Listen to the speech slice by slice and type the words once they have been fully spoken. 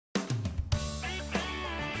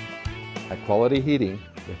At Quality Heating,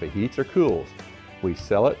 if it heats or cools, we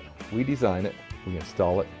sell it, we design it, we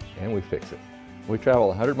install it, and we fix it. We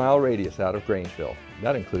travel a 100-mile radius out of Grangeville.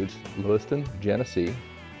 That includes Lewiston, Genesee,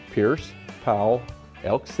 Pierce, Powell,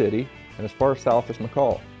 Elk City, and as far south as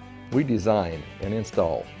McCall. We design and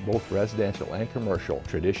install both residential and commercial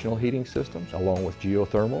traditional heating systems, along with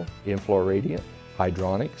geothermal, in-floor radiant,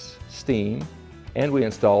 hydronics, steam, and we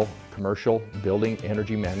install commercial building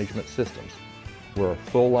energy management systems. We're a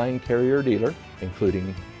full-line Carrier dealer,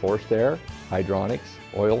 including forced air, hydronics,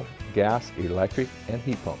 oil, gas, electric, and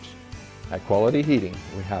heat pumps. At Quality Heating,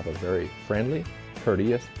 we have a very friendly,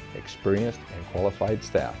 courteous, experienced, and qualified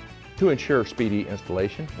staff. To ensure speedy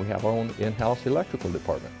installation, we have our own in-house electrical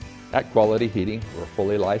department. At Quality Heating, we're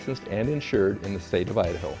fully licensed and insured in the state of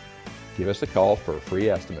Idaho. Give us a call for a free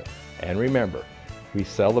estimate. And remember, we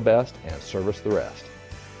sell the best and service the rest.